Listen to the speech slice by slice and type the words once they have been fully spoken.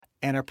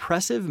An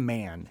oppressive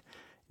man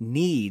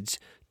needs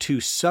to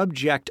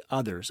subject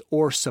others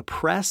or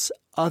suppress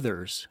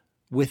others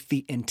with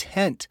the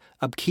intent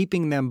of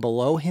keeping them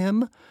below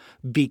him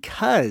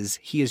because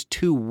he is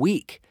too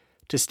weak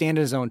to stand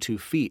on his own 2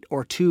 feet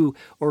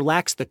or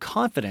lacks the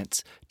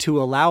confidence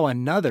to allow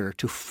another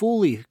to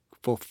fully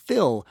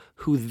fulfill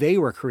who they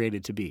were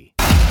created to be.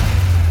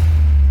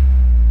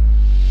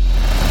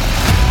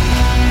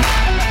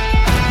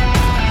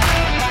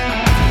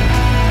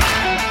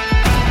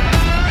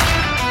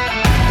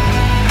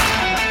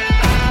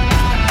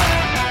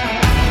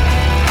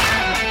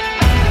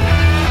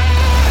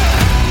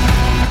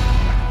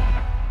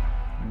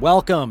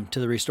 Welcome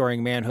to the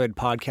Restoring Manhood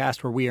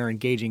podcast, where we are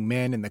engaging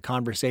men in the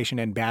conversation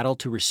and battle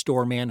to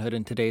restore manhood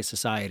in today's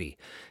society.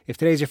 If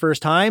today's your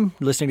first time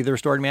listening to the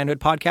Restoring Manhood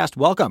podcast,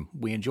 welcome.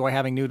 We enjoy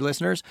having new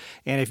listeners.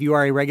 And if you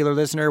are a regular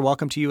listener,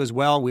 welcome to you as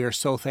well. We are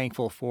so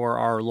thankful for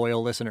our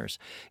loyal listeners.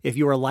 If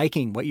you are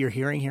liking what you're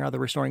hearing here on the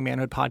Restoring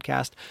Manhood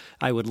podcast,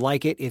 I would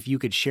like it if you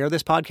could share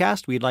this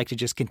podcast. We'd like to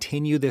just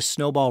continue this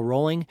snowball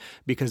rolling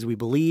because we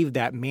believe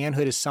that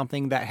manhood is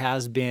something that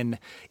has been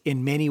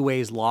in many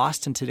ways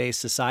lost in today's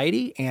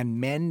society.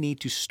 And men need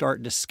to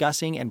start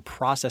discussing and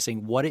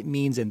processing what it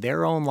means in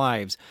their own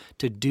lives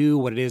to do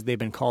what it is they've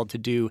been called to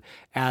do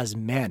as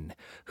men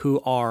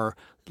who are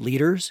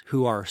leaders,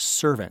 who are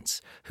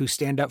servants, who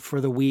stand up for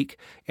the weak,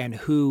 and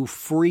who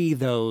free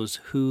those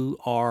who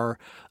are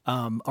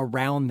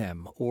around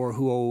them or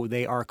who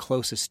they are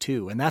closest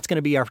to. And that's going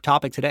to be our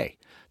topic today.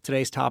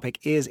 Today's topic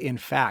is, in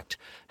fact,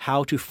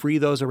 how to free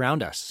those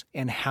around us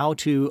and how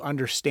to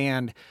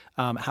understand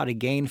how to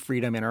gain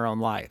freedom in our own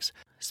lives.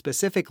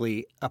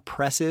 Specifically,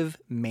 oppressive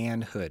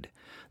manhood.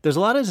 There's a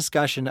lot of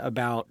discussion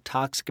about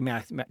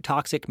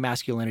toxic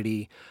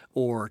masculinity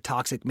or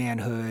toxic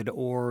manhood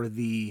or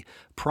the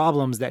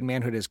problems that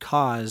manhood has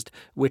caused,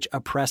 which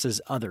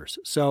oppresses others.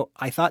 So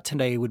I thought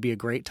today would be a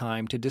great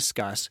time to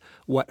discuss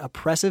what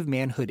oppressive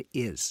manhood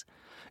is.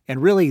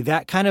 And really,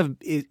 that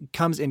it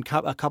comes in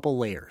a couple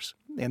layers.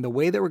 And the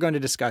way that we're going to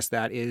discuss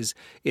that is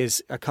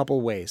a couple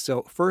ways.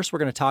 So first, we're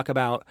going to talk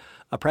about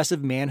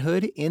oppressive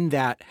manhood in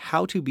that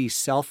how to be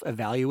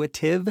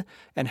self-evaluative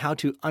and how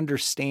to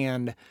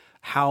understand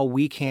how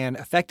we can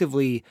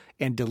effectively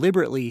and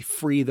deliberately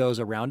free those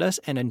around us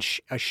and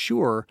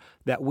assure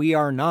that we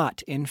are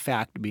not, in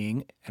fact,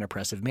 being an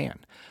oppressive man.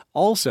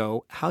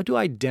 Also, how to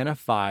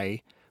identify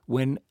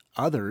when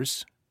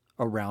others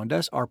around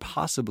us are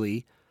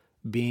possibly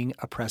being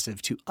oppressive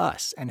to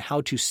us and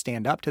how to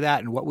stand up to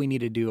that and what we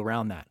need to do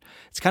around that.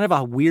 It's kind of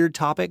a weird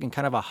topic and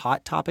kind of a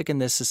hot topic in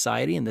this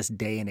society, in this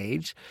day and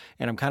age,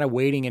 and I'm kind of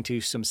wading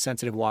into some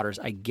sensitive waters.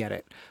 I get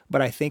it.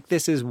 But I think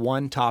this is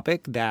one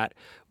topic that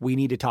we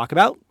need to talk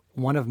about,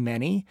 one of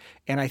many,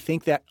 and I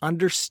think that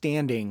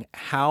understanding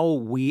how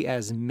we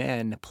as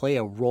men play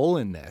a role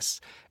in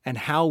this and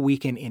how we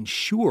can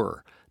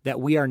ensure that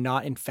we are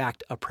not, in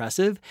fact,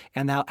 oppressive,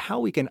 and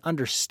how we can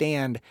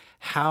understand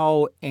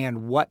how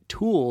and what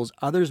tools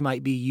others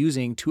might be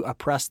using to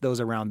oppress those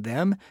around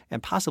them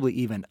and possibly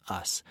even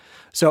us.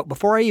 So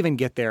before I even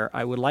get there,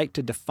 I would like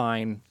to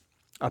define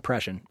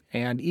oppression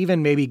and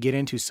even maybe get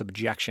into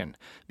subjection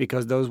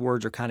because those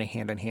words are kind of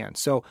hand in hand.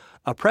 So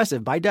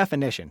oppressive, by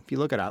definition, if you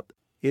look it up,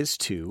 is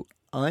to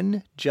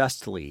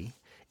unjustly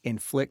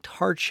inflict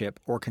hardship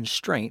or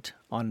constraint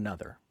on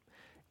another.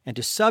 And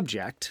to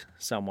subject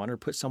someone or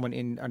put someone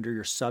in under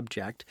your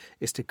subject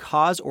is to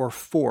cause or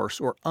force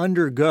or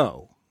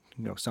undergo,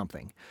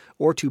 something,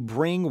 or to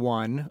bring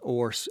one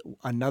or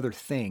another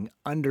thing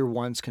under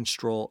one's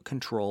control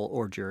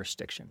or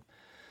jurisdiction.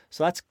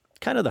 So that's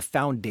kind of the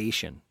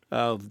foundation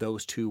of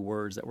those two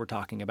words that we're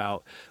talking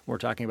about. We're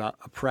talking about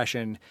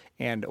oppression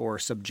and or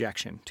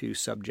subjection, to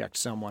subject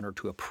someone or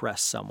to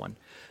oppress someone.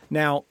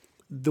 Now,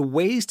 the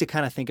ways to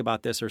kind of think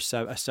about this are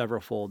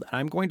severalfold.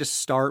 I'm going to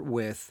start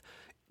with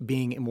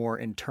being more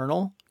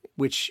internal,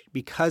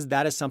 because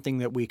that is something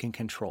that we can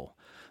control.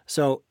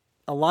 So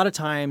a lot of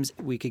times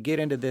we could get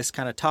into this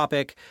kind of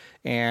topic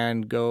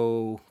and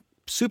go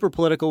super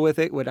political with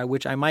it,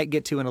 which I might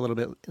get to in a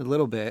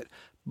little bit.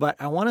 But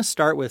I want to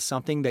start with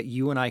something that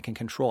you and I can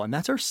control, and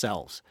that's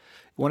ourselves.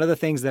 One of the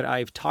things that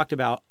I've talked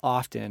about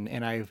often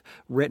and I've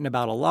written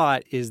about a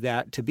lot is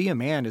that to be a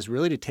man is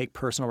really to take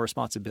personal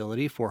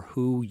responsibility for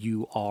who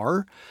you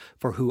are,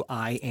 for who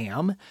I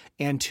am,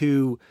 and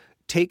to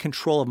take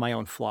control of my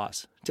own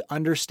flaws, to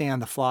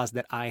understand the flaws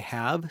that I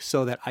have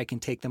so that I can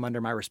take them under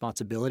my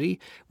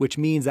responsibility, which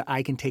means that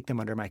I can take them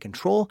under my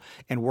control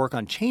and work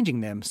on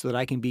changing them so that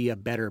I can be a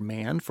better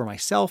man for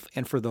myself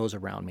and for those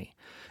around me.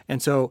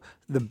 And so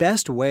the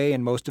best way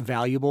and most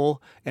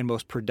valuable and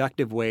most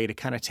productive way to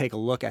kind of take a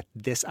look at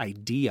this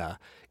idea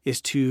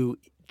is to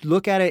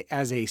look at it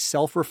as a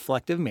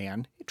self-reflective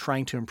man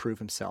trying to improve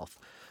himself.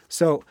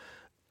 So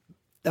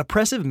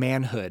oppressive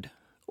manhood,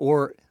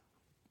 or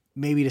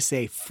maybe to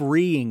say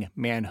freeing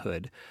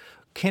manhood,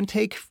 can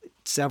take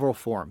several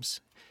forms.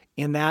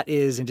 And that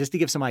is, and just to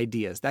give some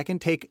ideas, that can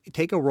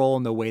take a role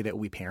in the way that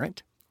we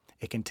parent.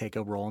 It can take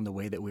a role in the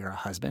way that we are a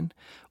husband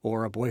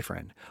or a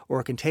boyfriend,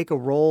 or it can take a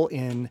role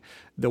in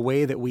the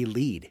way that we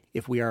lead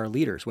if we are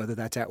leaders, whether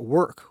that's at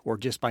work or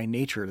just by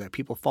nature that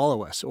people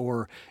follow us,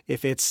 or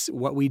if it's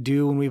what we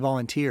do when we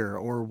volunteer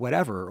or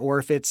whatever, or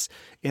if it's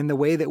in the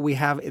way that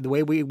the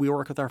way we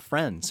work with our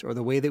friends or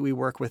the way that we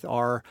work with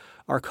our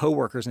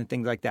coworkers and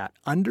things like that.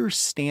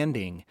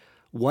 Understanding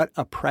what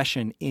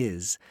oppression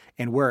is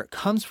and where it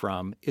comes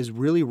from is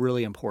really,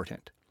 really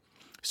important.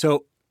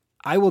 So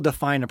I will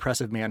define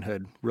oppressive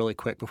manhood really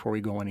quick before we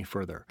go any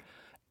further.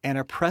 An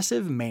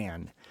oppressive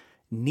man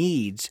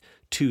needs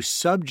to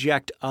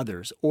subject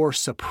others or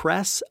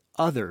suppress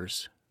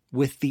others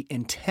with the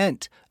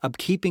intent of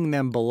keeping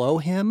them below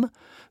him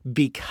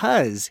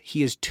because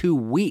he is too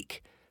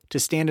weak to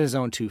stand on his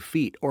own 2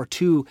 feet or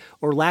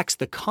lacks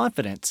the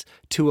confidence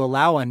to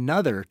allow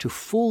another to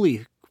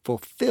fully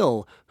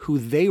fulfill who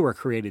they were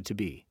created to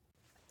be.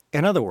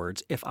 In other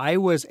words, if I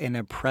was an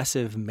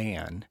oppressive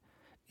man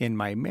in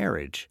my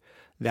marriage,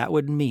 that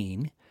would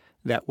mean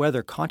that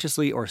whether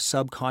consciously or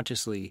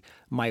subconsciously,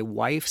 my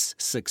wife's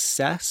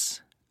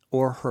success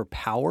or her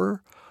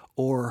power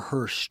or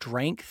her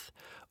strength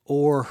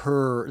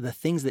or the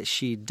things that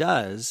she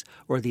does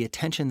or the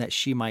attention that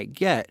she might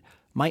get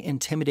might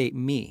intimidate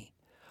me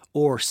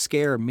or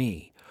scare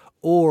me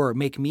or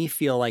make me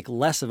feel like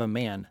less of a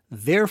man.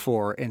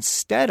 Therefore,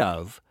 instead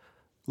of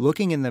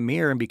looking in the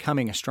mirror and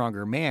becoming a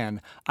stronger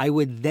man, I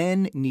would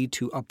then need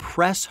to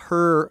oppress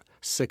her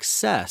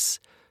success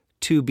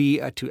to be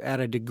at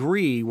a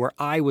degree where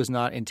I was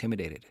not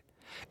intimidated.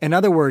 In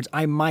other words,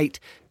 I might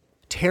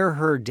tear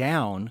her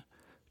down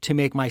to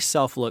make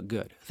myself look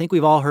good. I think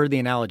we've all heard the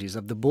analogies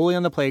of the bully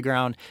on the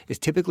playground is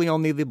typically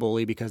only the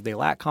bully because they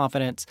lack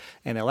confidence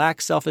and they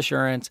lack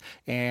self-assurance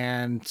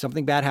and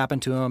something bad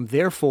happened to them.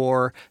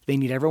 Therefore, they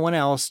need everyone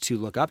else to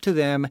look up to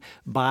them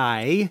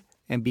by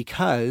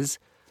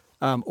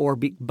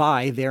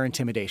their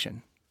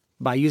intimidation.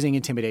 By using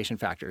intimidation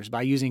factors,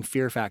 by using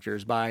fear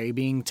factors, by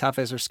being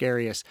toughest or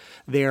scariest.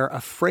 They're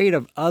afraid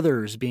of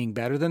others being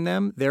better than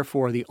them.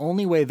 Therefore, the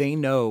only way they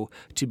know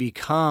to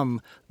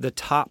become the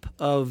top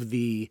of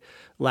the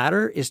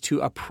ladder is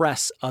to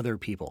oppress other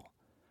people.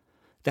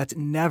 That's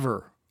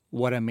never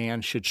what a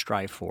man should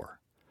strive for.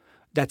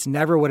 That's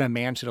never what a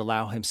man should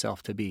allow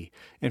himself to be.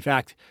 In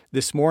fact,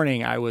 this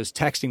morning I was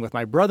texting with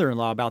my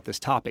brother-in-law about this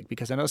topic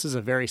because I know this is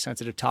a very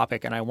sensitive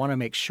topic and I want to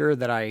make sure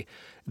that I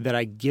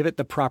give it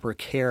the proper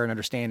care and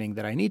understanding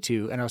that I need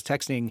to. And I was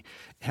texting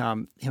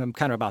him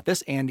kind of about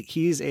this, and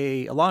he's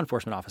a law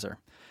enforcement officer.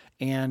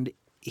 And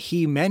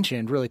he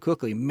mentioned really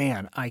quickly,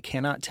 man, I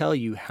cannot tell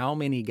you how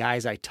many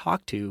guys I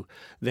talk to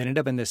that end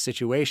up in this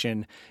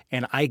situation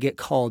and I get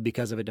called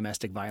because of a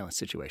domestic violence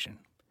situation.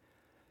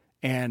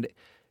 And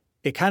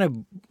it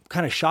kind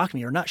of shocked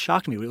me, or not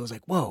shocked me, but it was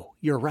like, whoa,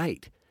 you're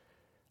right.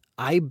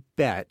 I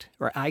bet,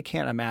 or I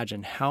can't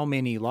imagine how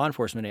many law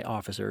enforcement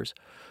officers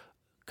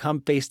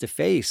come face to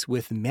face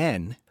with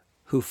men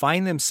who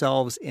find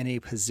themselves in a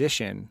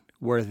position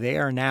where they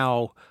are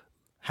now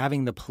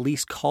having the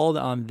police called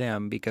on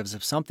them because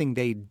of something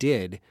they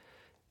did,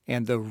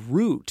 and the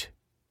root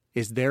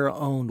is their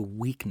own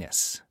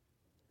weakness.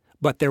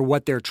 But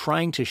what they're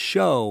trying to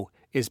show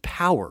is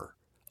power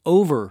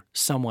over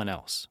someone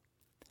else.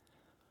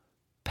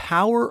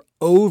 Power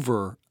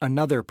over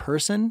another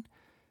person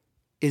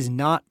is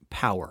not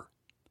power.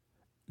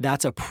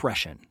 That's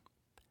oppression.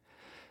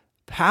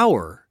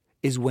 Power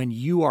is when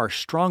you are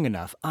strong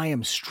enough, I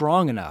am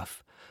strong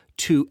enough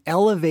to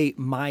elevate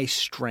my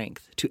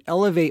strength, to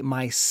elevate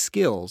my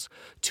skills,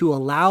 to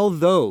allow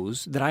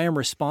those that I am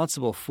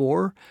responsible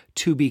for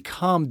to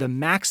become the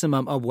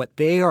maximum of what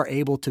they are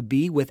able to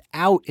be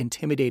without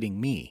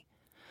intimidating me.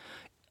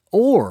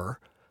 Or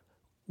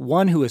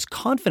one who is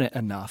confident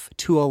enough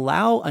to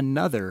allow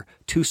another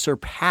to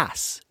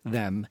surpass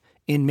them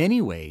in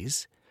many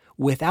ways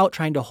without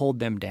trying to hold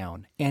them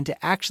down and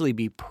to actually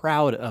be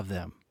proud of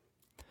them.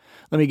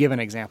 Let me give an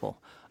example.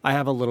 I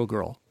have a little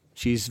girl.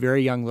 She's a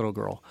very young little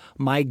girl.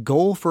 My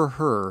goal for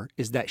her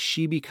is that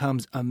she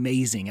becomes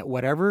amazing at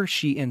whatever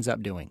she ends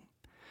up doing.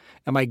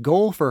 And my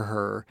goal for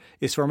her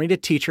is for me to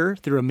teach her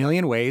through a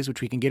million ways,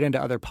 which we can get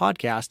into other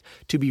podcasts,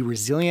 to be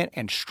resilient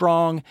and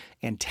strong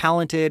and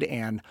talented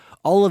and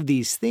all of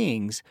these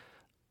things.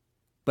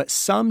 But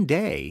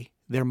someday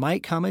there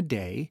might come a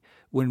day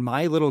when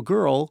my little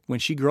girl, when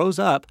she grows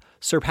up,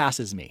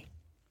 surpasses me.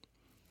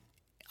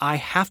 I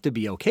have to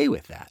be okay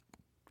with that.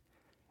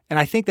 And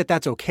I think that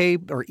that's okay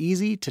or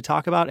easy to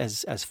talk about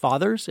as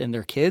fathers and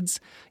their kids.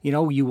 You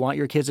know, you want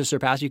your kids to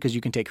surpass you because you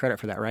can take credit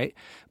for that, right?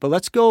 But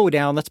let's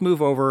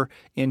move over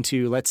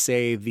into, let's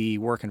say, the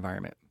work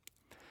environment.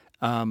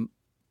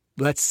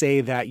 Let's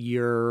say that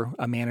you're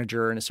a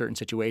manager in a certain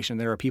situation.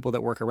 There are people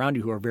that work around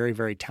you who are very,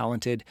 very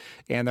talented,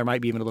 and there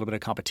might be even a little bit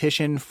of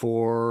competition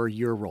for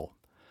your role.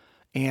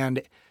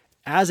 And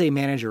as a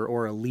manager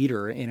or a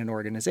leader in an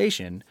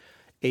organization,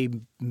 a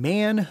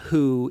man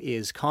who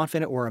is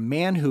confident or a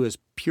man who is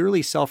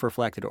purely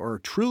self-reflected or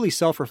truly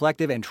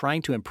self-reflective and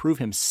trying to improve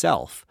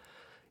himself,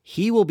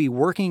 he will be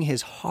working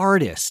his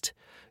hardest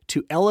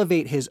to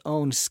elevate his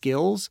own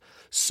skills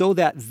so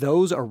that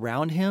those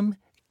around him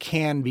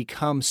can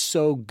become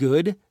so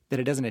good that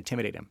it doesn't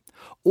intimidate him,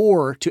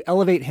 or to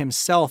elevate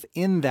himself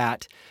in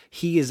that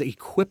he is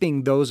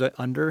equipping those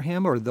under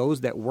him or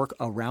those that work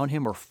around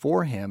him or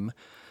for him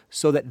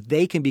so that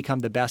they can become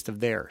the best of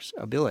their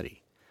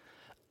ability.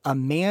 A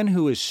man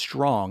who is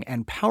strong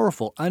and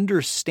powerful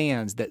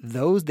understands that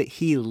those that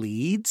he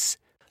leads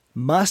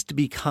must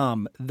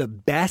become the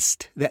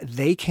best that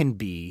they can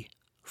be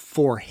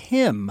for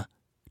him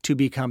to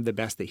become the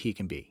best that he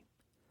can be.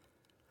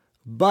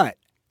 But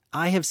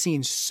I have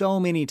seen so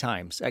many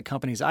times at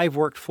companies I've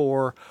worked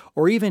for,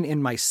 or even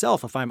in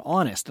myself, if I'm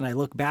honest, and I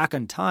look back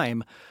on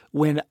time,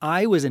 when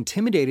I was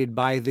intimidated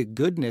by the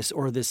goodness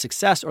or the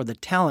success or the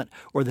talent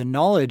or the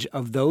knowledge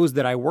of those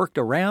that I worked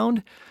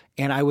around,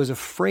 and I was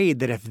afraid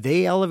that if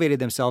they elevated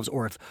themselves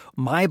or if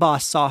my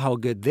boss saw how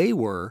good they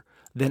were,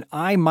 then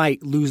I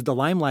might lose the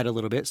limelight a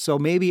little bit. So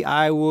maybe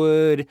I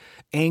would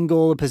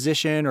angle a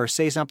position or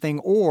say something,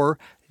 or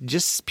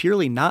just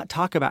purely not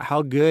talk about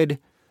how good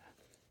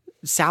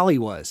Sally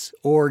was,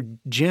 or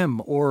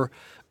Jim, or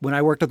when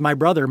I worked with my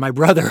brother,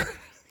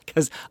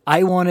 because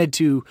I wanted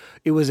to,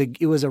 it was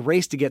a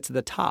race to get to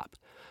the top.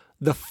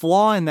 The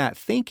flaw in that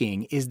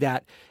thinking is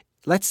that,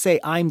 let's say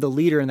I'm the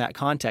leader in that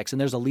context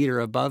and there's a leader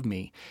above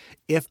me.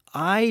 If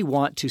I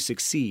want to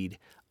succeed,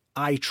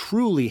 I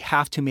truly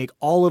have to make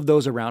all of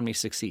those around me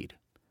succeed.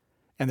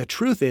 And the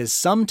truth is,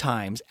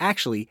 sometimes,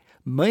 actually,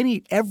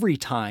 every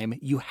time,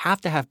 you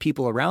have to have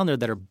people around there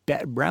that are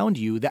around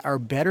you that are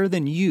better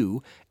than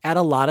you at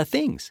a lot of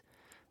things.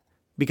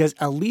 Because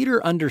a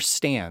leader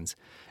understands,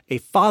 a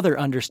father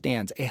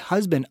understands, a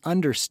husband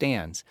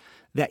understands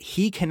that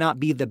he cannot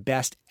be the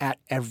best at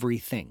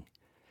everything,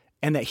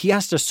 and that he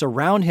has to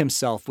surround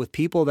himself with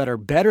people that are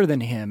better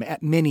than him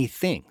at many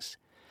things,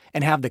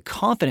 and have the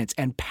confidence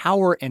and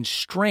power and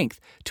strength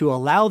to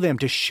allow them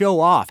to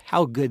show off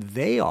how good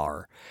they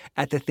are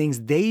at the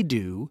things they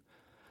do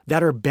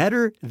that are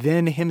better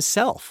than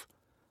himself.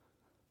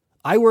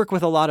 I work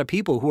with a lot of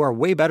people who are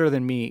way better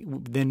than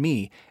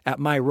me at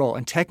my role,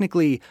 and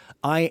technically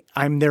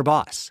I'm their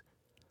boss.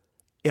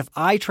 If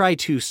I try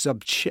to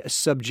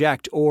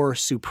subject or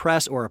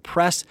suppress or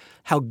oppress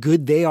how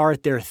good they are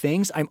at their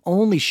things, I'm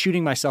only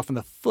shooting myself in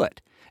the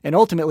foot. And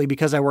ultimately,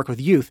 because I work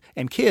with youth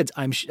and kids,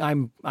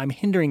 I'm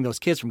hindering those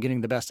kids from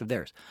getting the best of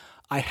theirs.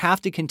 I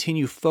have to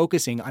continue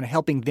focusing on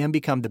helping them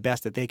become the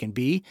best that they can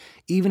be,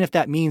 even if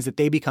that means that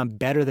they become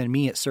better than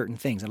me at certain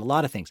things and a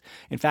lot of things.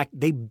 In fact,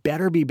 they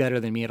better be better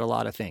than me at a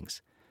lot of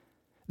things.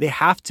 They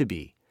have to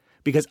be,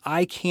 because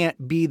I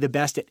can't be the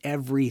best at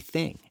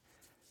everything.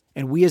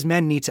 And we as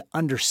men need to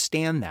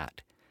understand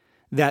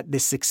that the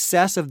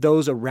success of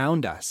those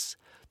around us,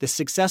 the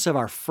success of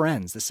our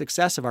friends, the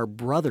success of our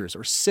brothers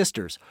or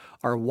sisters,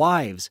 our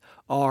wives,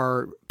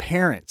 our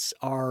parents,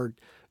 our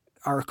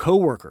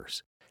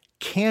coworkers,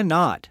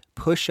 cannot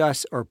push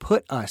us or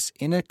put us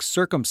in a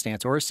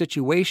circumstance or a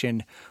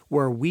situation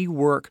where we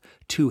work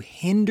to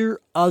hinder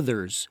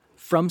others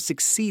from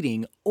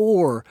succeeding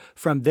or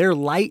from their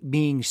light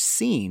being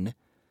seen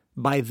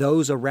by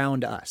those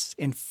around us.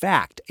 In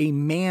fact, a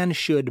man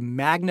should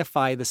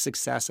magnify the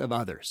success of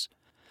others.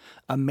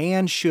 A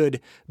man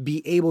should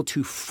be able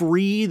to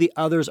free the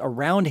others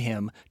around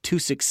him to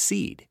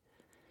succeed.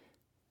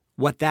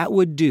 What that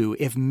would do,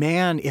 if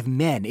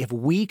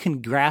we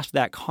can grasp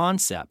that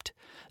concept,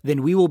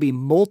 then we will be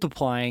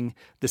multiplying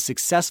the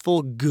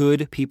successful,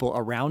 good people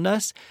around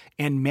us,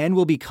 and men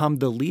will become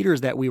the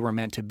leaders that we were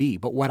meant to be.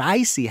 But what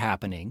I see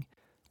happening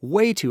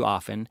way too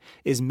often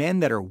is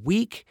men that are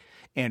weak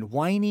and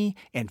whiny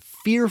and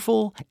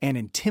fearful and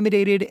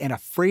intimidated and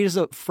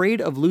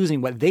afraid of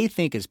losing what they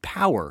think is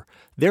power.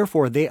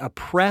 Therefore, they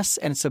oppress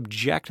and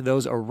subject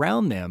those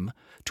around them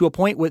to a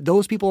point where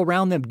those people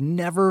around them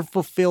never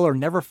fulfill or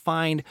never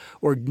find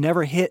or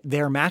never hit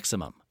their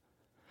maximum,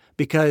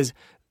 because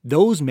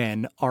those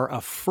men are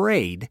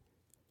afraid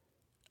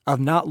of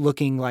not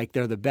looking like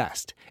they're the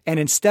best. And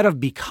instead of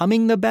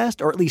becoming the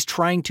best, or at least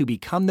trying to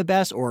become the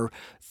best, or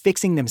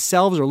fixing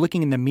themselves or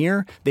looking in the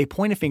mirror, they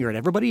point a finger at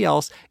everybody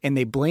else and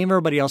they blame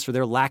everybody else for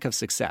their lack of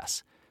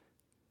success.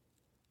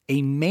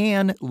 A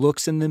man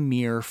looks in the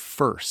mirror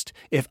first.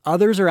 If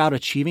others are out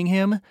achieving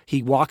him,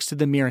 he walks to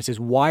the mirror and says,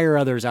 "Why are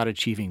others out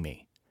achieving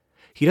me?"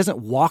 He doesn't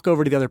walk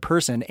over to the other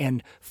person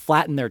and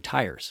flatten their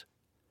tires,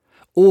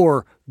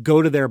 or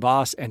go to their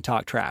boss and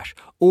talk trash,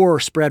 or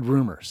spread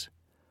rumors,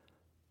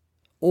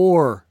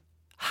 or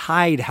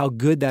hide how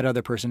good that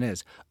other person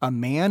is. A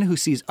man who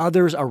sees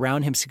others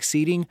around him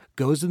succeeding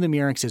goes to the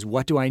mirror and says,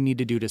 "What do I need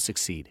to do to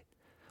succeed?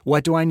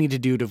 What do I need to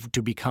do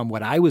to become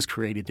what I was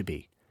created to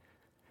be?"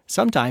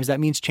 Sometimes that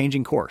means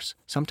changing course.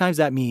 Sometimes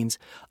that means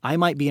I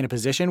might be in a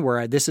position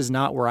where this is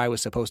not where I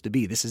was supposed to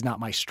be. This is not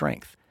my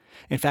strength.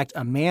 In fact,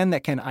 a man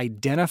that can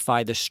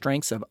identify the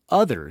strengths of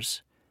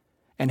others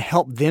and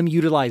help them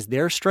utilize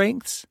their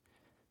strengths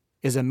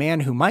is a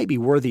man who might be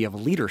worthy of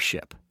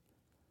leadership.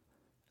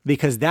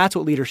 Because that's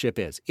what leadership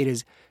is. It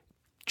is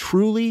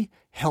truly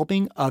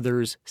helping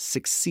others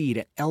succeed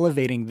and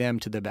elevating them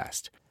to the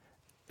best.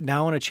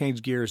 now I want to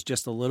change gears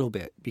just a little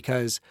bit,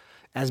 because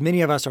as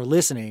many of us are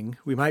listening,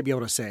 we might be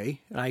able to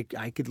say, I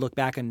could look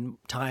back in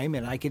time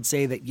and I could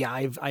say that, yeah,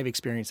 I've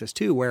experienced this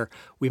too, where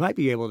we might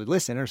be able to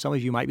listen, or some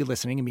of you might be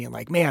listening and being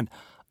like, man,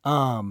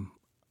 I'm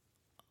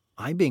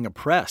being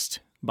oppressed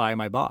by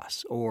my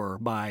boss or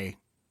by,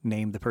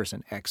 name the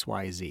person,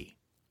 XYZ.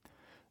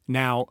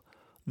 Now,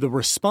 the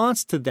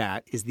response to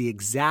that is the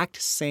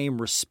exact same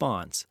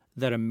response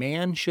that a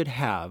man should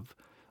have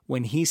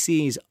when he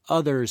sees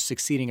others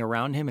succeeding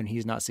around him and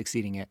he's not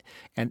succeeding,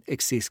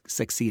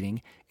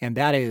 and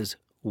that is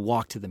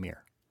walk to the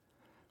mirror.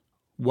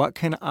 What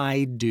can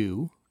I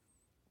do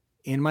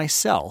in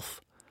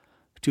myself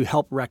to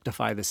help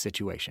rectify this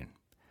situation?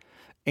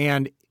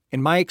 And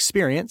in my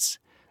experience,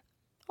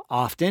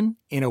 often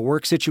in a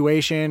work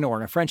situation or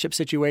in a friendship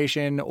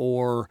situation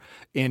or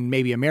in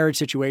maybe a marriage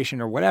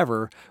situation or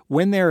whatever,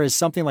 when there is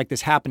something like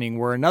this happening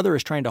where another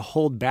is trying to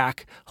hold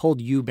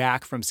you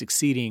back from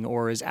succeeding,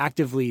 or is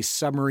actively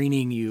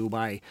submarining you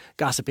by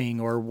gossiping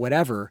or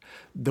whatever,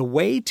 the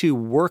way to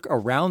work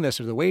around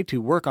this, or the way to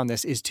work on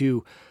this, is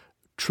to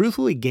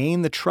truthfully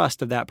gain the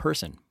trust of that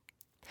person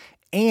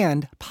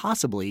and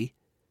possibly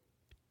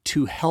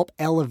to help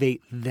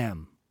elevate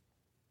them.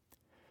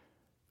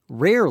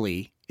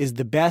 Rarely is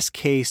the best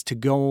case to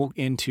go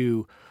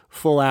into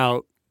full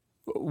out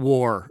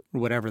war,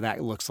 whatever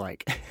that looks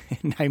like.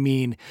 And I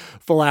mean,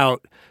 full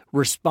out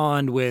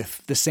respond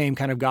with the same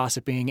kind of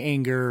gossiping,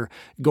 anger,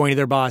 going to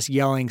their boss,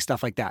 yelling,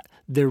 stuff like that.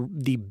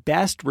 The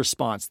best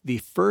response, the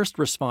first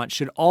response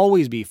should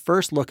always be,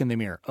 first look in the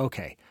mirror.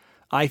 Okay,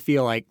 I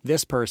feel like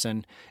this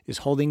person is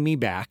holding me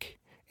back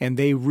and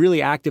they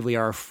really actively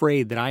are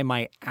afraid that I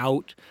might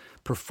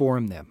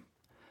outperform them.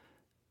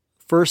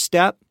 First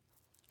step,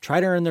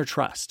 try to earn their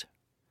trust.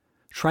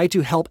 Try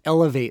to help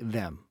elevate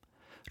them.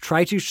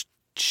 Try to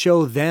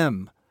show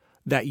them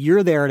that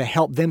you're there to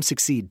help them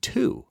succeed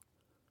too.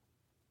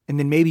 And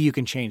then maybe you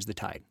can change the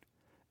tide.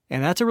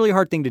 And that's a really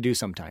hard thing to do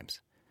sometimes,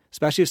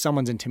 especially if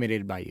someone's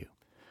intimidated by you.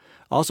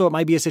 Also, it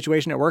might be a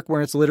situation at work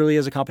where it's literally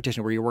as a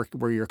competition,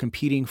 where you're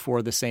competing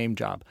for the same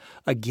job.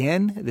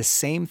 Again, the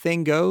same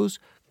thing goes.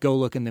 Go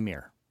look in the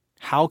mirror.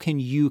 How can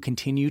you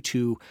continue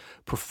to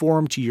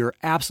perform to your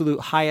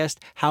absolute highest?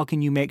 How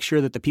can you make sure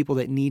that the people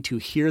that need to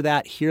hear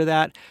that?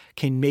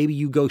 Can maybe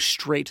you go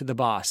straight to the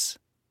boss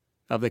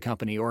of the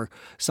company or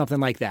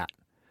something like that?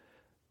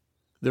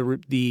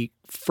 The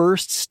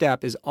first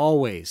step is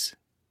always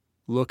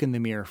look in the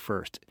mirror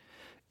first.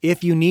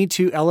 If you need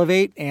to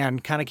elevate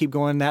and kind of keep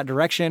going that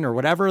direction or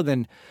whatever,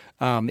 then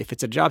if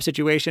it's a job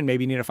situation,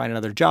 maybe you need to find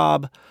another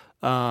job.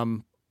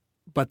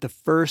 But the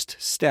first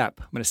step,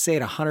 I'm going to say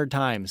it 100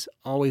 times,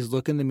 always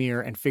look in the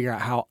mirror and figure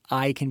out how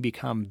I can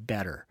become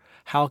better.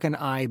 How can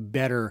I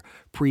better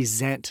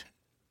present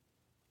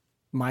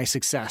my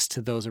success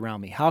to those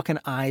around me? How can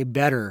I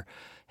better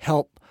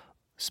help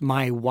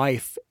my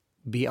wife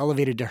be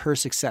elevated to her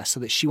success so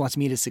that she wants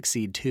me to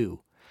succeed too?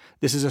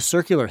 This is a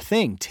circular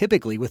thing,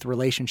 typically with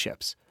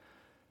relationships,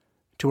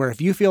 to where if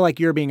you feel like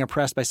you're being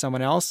oppressed by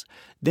someone else,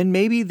 then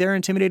maybe they're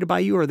intimidated by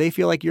you, or they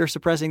feel like you're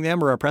suppressing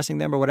them or oppressing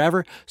them or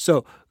whatever.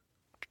 So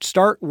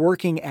start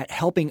working at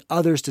helping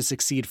others to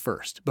succeed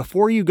first.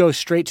 Before you go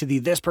straight to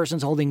this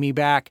person's holding me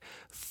back,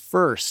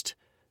 first,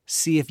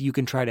 see if you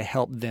can try to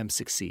help them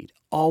succeed.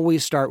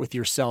 Always start with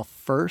yourself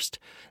first,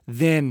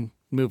 then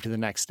move to the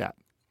next step.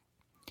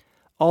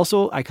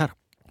 Also, I kind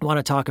of want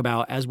to talk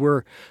about, as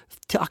we're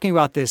talking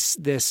about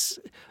this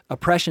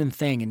oppression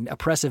thing and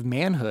oppressive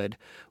manhood,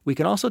 we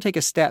can also take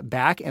a step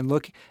back and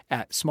look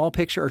at small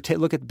picture, or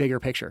look at the bigger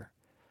picture.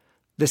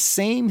 The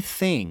same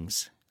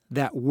things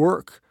that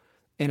work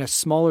in a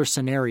smaller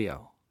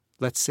scenario,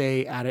 let's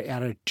say at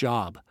a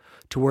job,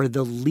 to where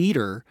the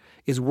leader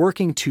is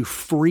working to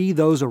free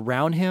those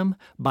around him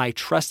by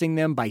trusting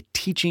them, by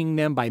teaching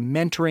them, by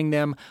mentoring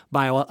them,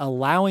 by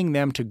allowing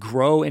them to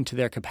grow into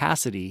their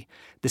capacity,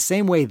 the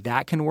same way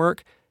that can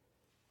work,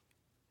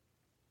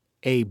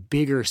 a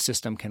bigger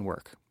system can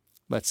work.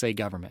 Let's say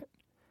government.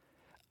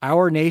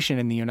 Our nation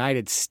in the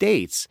United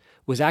States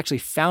was actually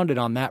founded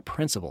on that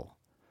principle,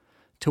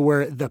 to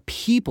where the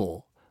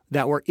people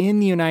that were in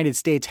the United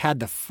States had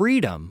the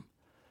freedom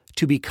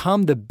to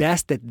become the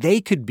best that they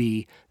could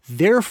be,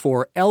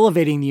 therefore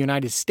elevating the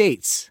United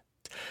States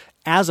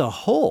as a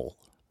whole.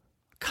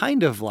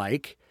 Kind of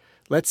like,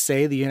 let's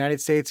say the United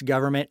States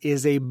government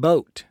is a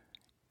boat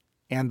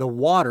and the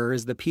water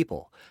is the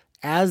people.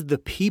 As the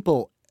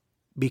people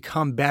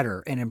become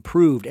better and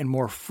improved and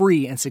more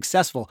free and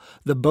successful,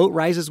 the boat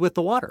rises with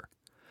the water.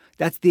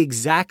 That's the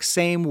exact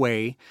same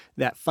way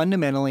that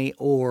fundamentally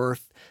or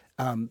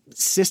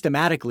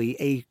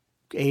systematically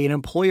an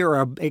employer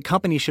or a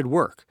company should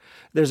work.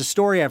 There's a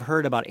story I've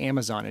heard about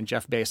Amazon and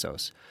Jeff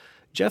Bezos.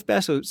 Jeff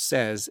Bezos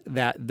says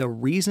that the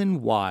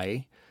reason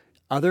why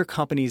other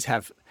companies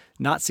have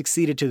not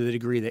succeeded to the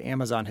degree that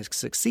Amazon has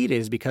succeeded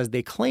is because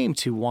they claim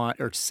to want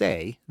or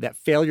say that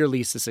failure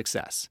leads to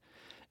success.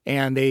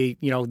 And they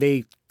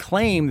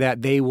claim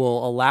that they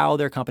will allow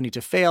their company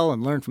to fail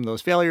and learn from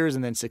those failures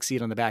and then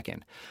succeed on the back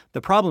end.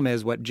 The problem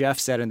is what Jeff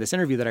said in this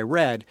interview that I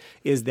read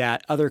is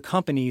that other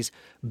companies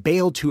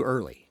bailed too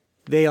early.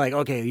 They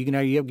okay,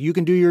 you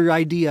can do your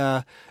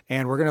idea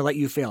and we're going to let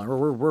you fail.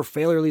 We're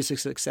failure leads to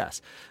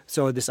success.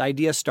 So this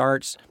idea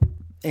starts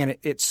and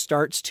it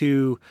starts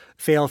to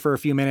fail for a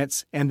few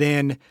minutes and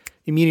then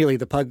immediately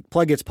the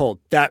plug gets pulled.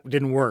 That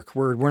didn't work.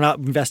 We're not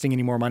investing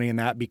any more money in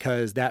that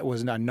because that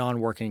was a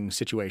non-working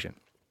situation.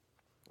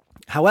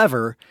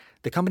 However,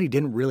 the company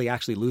didn't really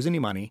actually lose any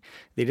money.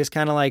 They just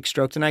kind of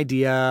stroked an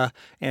idea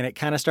and it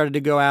kind of started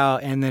to go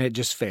out and then it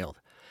just failed.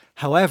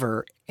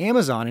 However,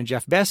 Amazon and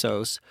Jeff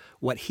Bezos,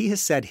 what he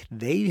has said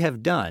they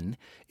have done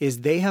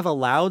is he has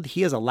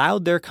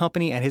allowed their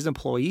company and his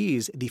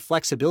employees the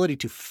flexibility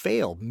to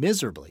fail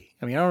miserably.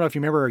 I mean, I don't know if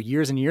you remember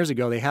years and years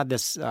ago, they had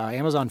this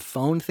Amazon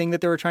phone thing that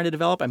they were trying to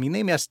develop. I mean,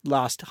 they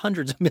lost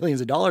hundreds of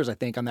millions of dollars, I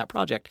think, on that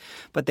project,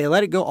 but they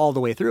let it go all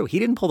the way through. He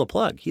didn't pull the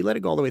plug. He let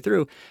it go all the way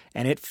through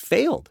and it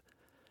failed.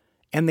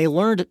 And they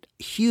learned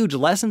huge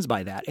lessons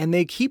by that. And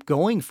they keep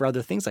going for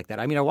other things like that.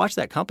 I mean, I watched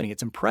that company.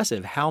 It's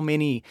impressive how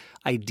many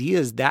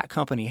ideas that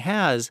company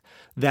has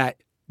that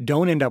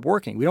don't end up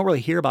working. We don't really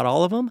hear about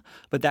all of them,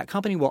 but that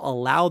company will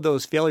allow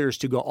those failures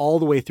to go all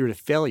the way through to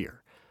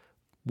failure.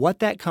 What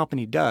that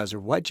company does, or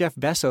what Jeff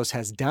Bezos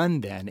has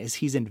done then, is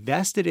he's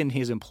invested in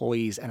his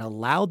employees and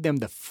allowed them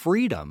the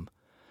freedom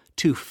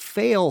to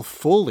fail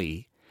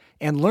fully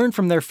and learn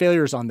from their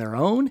failures on their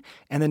own,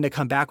 and then to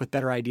come back with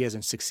better ideas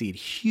and succeed.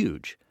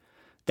 Huge.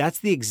 That's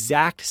the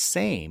exact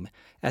same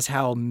as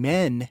how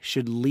men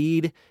should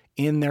lead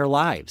in their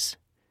lives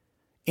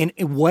in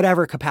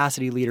whatever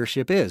capacity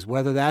leadership is,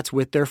 whether that's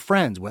with their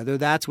friends, whether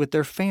that's with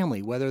their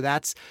family, whether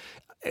that's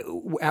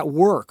at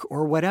work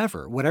or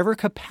whatever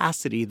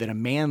capacity that a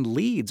man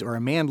leads or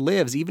a man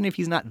lives, even if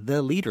he's not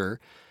the leader,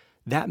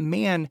 that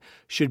man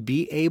should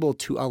be able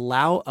to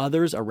allow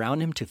others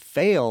around him to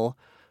fail,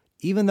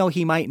 even though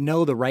he might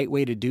know the right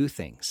way to do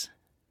things.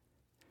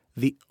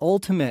 The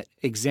ultimate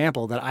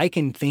example that I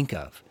can think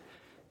of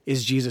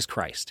is Jesus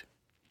Christ.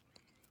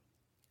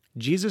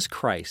 Jesus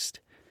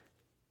Christ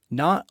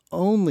not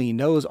only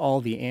knows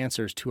all the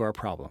answers to our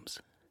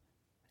problems,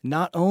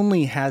 not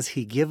only has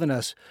he given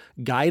us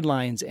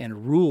guidelines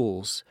and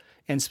rules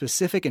and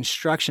specific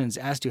instructions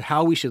as to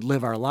how we should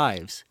live our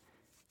lives,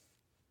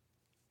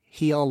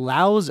 he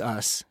allows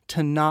us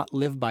to not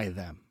live by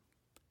them.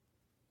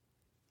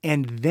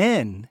 And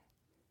then,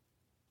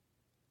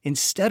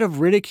 instead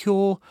of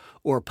ridicule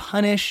or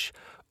punish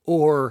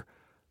or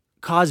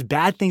cause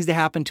bad things to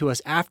happen to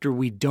us after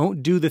we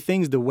don't do the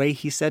things the way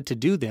he said to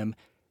do them,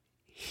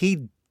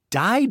 he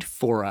died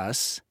for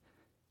us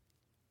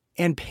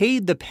and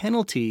paid the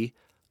penalty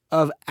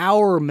of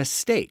our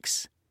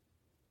mistakes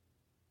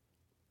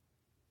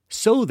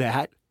so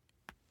that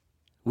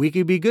we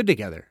could be good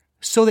together,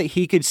 so that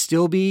he could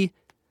still be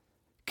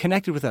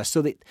connected with us,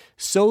 so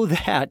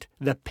that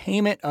the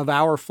payment of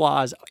our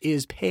flaws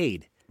is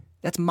paid.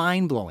 That's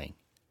mind-blowing.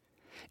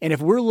 And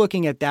if we're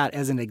looking at that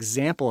as an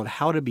example of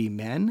how to be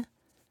men,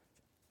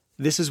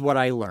 this is what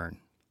I learn.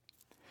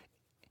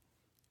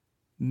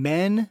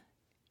 Men,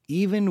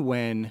 even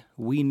when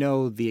we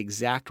know the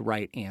exact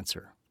right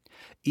answer,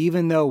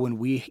 when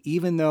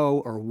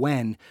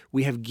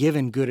we have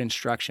given good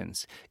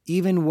instructions,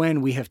 even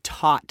when we have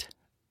taught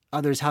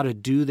others how to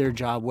do their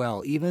job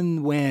well,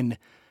 even when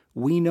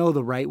we know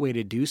the right way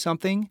to do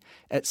something,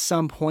 at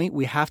some point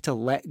we have to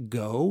let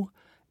go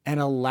and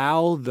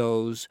allow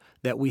those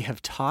that we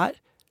have taught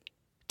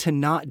to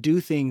not do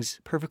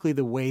things perfectly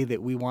the way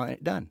that we want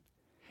it done.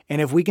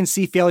 And if we can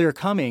see failure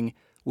coming,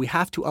 we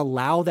have to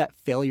allow that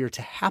failure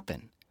to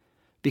happen.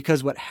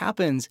 Because what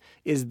happens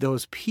is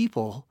those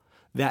people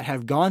that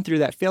have gone through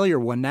that failure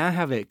will now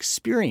have an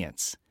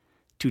experience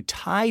to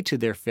tie to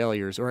their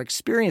failures or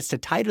experience to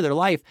tie to their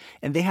life,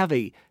 and they have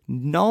a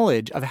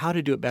knowledge of how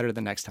to do it better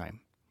the next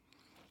time.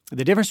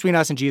 The difference between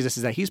us and Jesus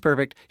is that he's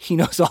perfect. He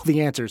knows all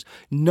the answers.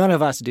 None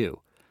of us do.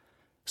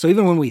 So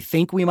even when we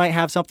think we might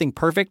have something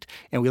perfect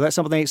and we let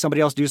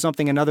somebody else do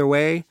something another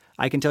way,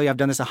 I can tell you I've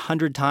done this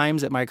 100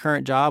 times at my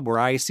current job where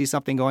I see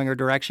something going a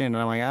direction and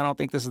I'm like, I don't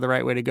think this is the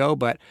right way to go.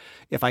 But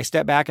if I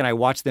step back and I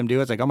watch them do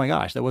it, it's like, oh my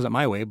gosh, that wasn't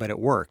my way, but it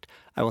worked.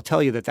 I will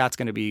tell you that that's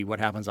going to be what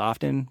happens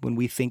often when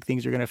we think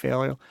things are going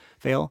to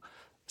fail.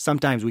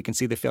 Sometimes we can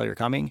see the failure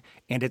coming,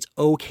 and it's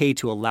okay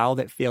to allow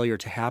that failure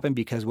to happen,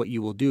 because what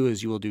you will do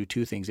is you will do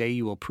two things. A,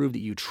 you will prove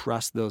that you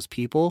trust those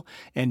people,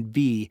 and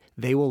B,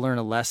 they will learn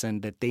a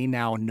lesson that they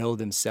now know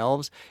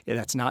themselves.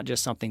 That's not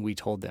just something we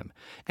told them.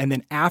 And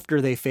then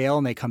after they fail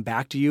and they come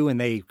back to you and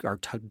they are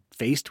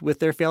faced with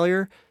their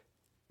failure,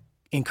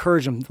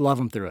 encourage them, love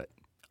them through it.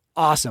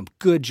 Awesome.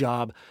 Good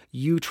job.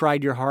 You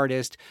tried your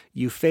hardest.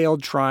 You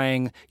failed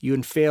trying. You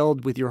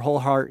failed with your whole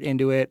heart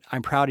into it.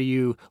 I'm proud of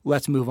you.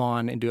 Let's move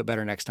on and do it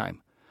better next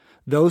time.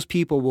 Those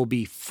people will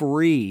be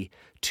free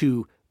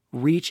to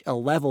reach a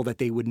level that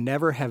they would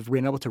never have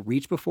been able to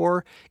reach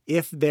before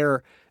if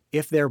their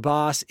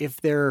boss, if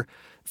their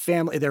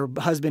family, their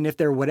husband, if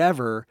their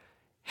whatever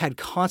had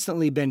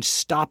constantly been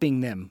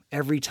stopping them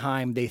every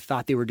time they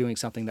thought they were doing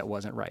something that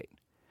wasn't right.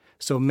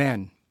 So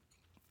men,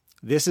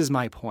 this is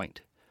my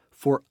point.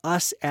 For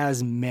us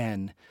as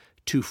men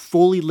to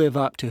fully live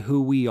up to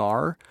who we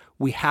are,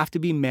 we have to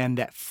be men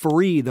that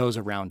free those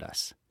around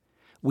us.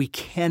 We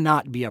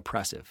cannot be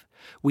oppressive.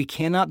 We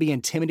cannot be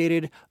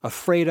intimidated,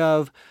 afraid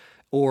of,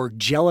 or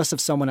jealous of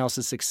someone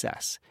else's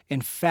success.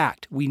 In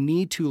fact, we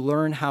need to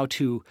learn how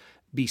to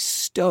be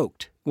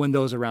stoked when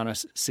those around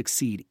us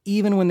succeed,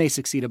 even when they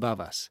succeed above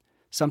us.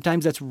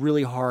 Sometimes that's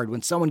really hard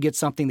when someone gets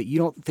something that you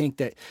don't think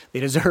that they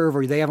deserve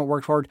or they haven't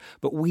worked hard,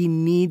 but we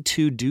need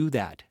to do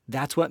that.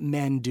 That's what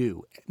men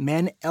do.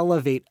 Men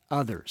elevate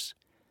others.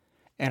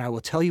 And I will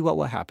tell you what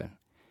will happen.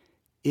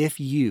 If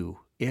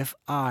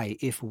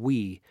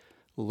we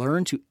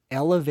learn to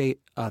elevate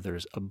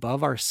others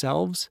above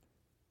ourselves,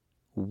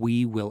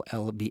 we will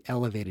be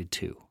elevated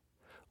too.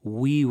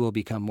 We will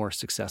become more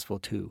successful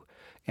too.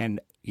 And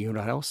you know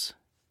what else?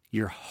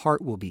 Your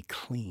heart will be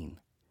clean.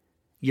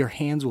 Your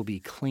hands will be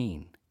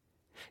clean.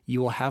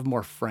 You will have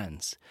more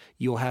friends.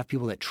 You will have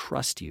people that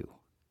trust you.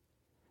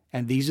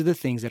 And these are the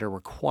things that are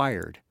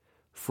required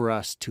for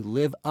us to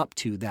live up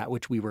to that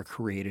which we were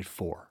created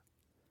for.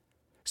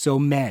 So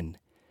men,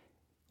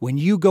 when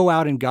you go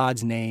out in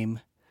God's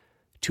name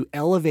to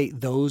elevate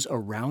those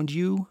around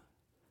you,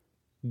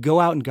 go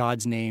out in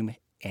God's name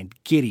and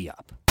giddy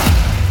up.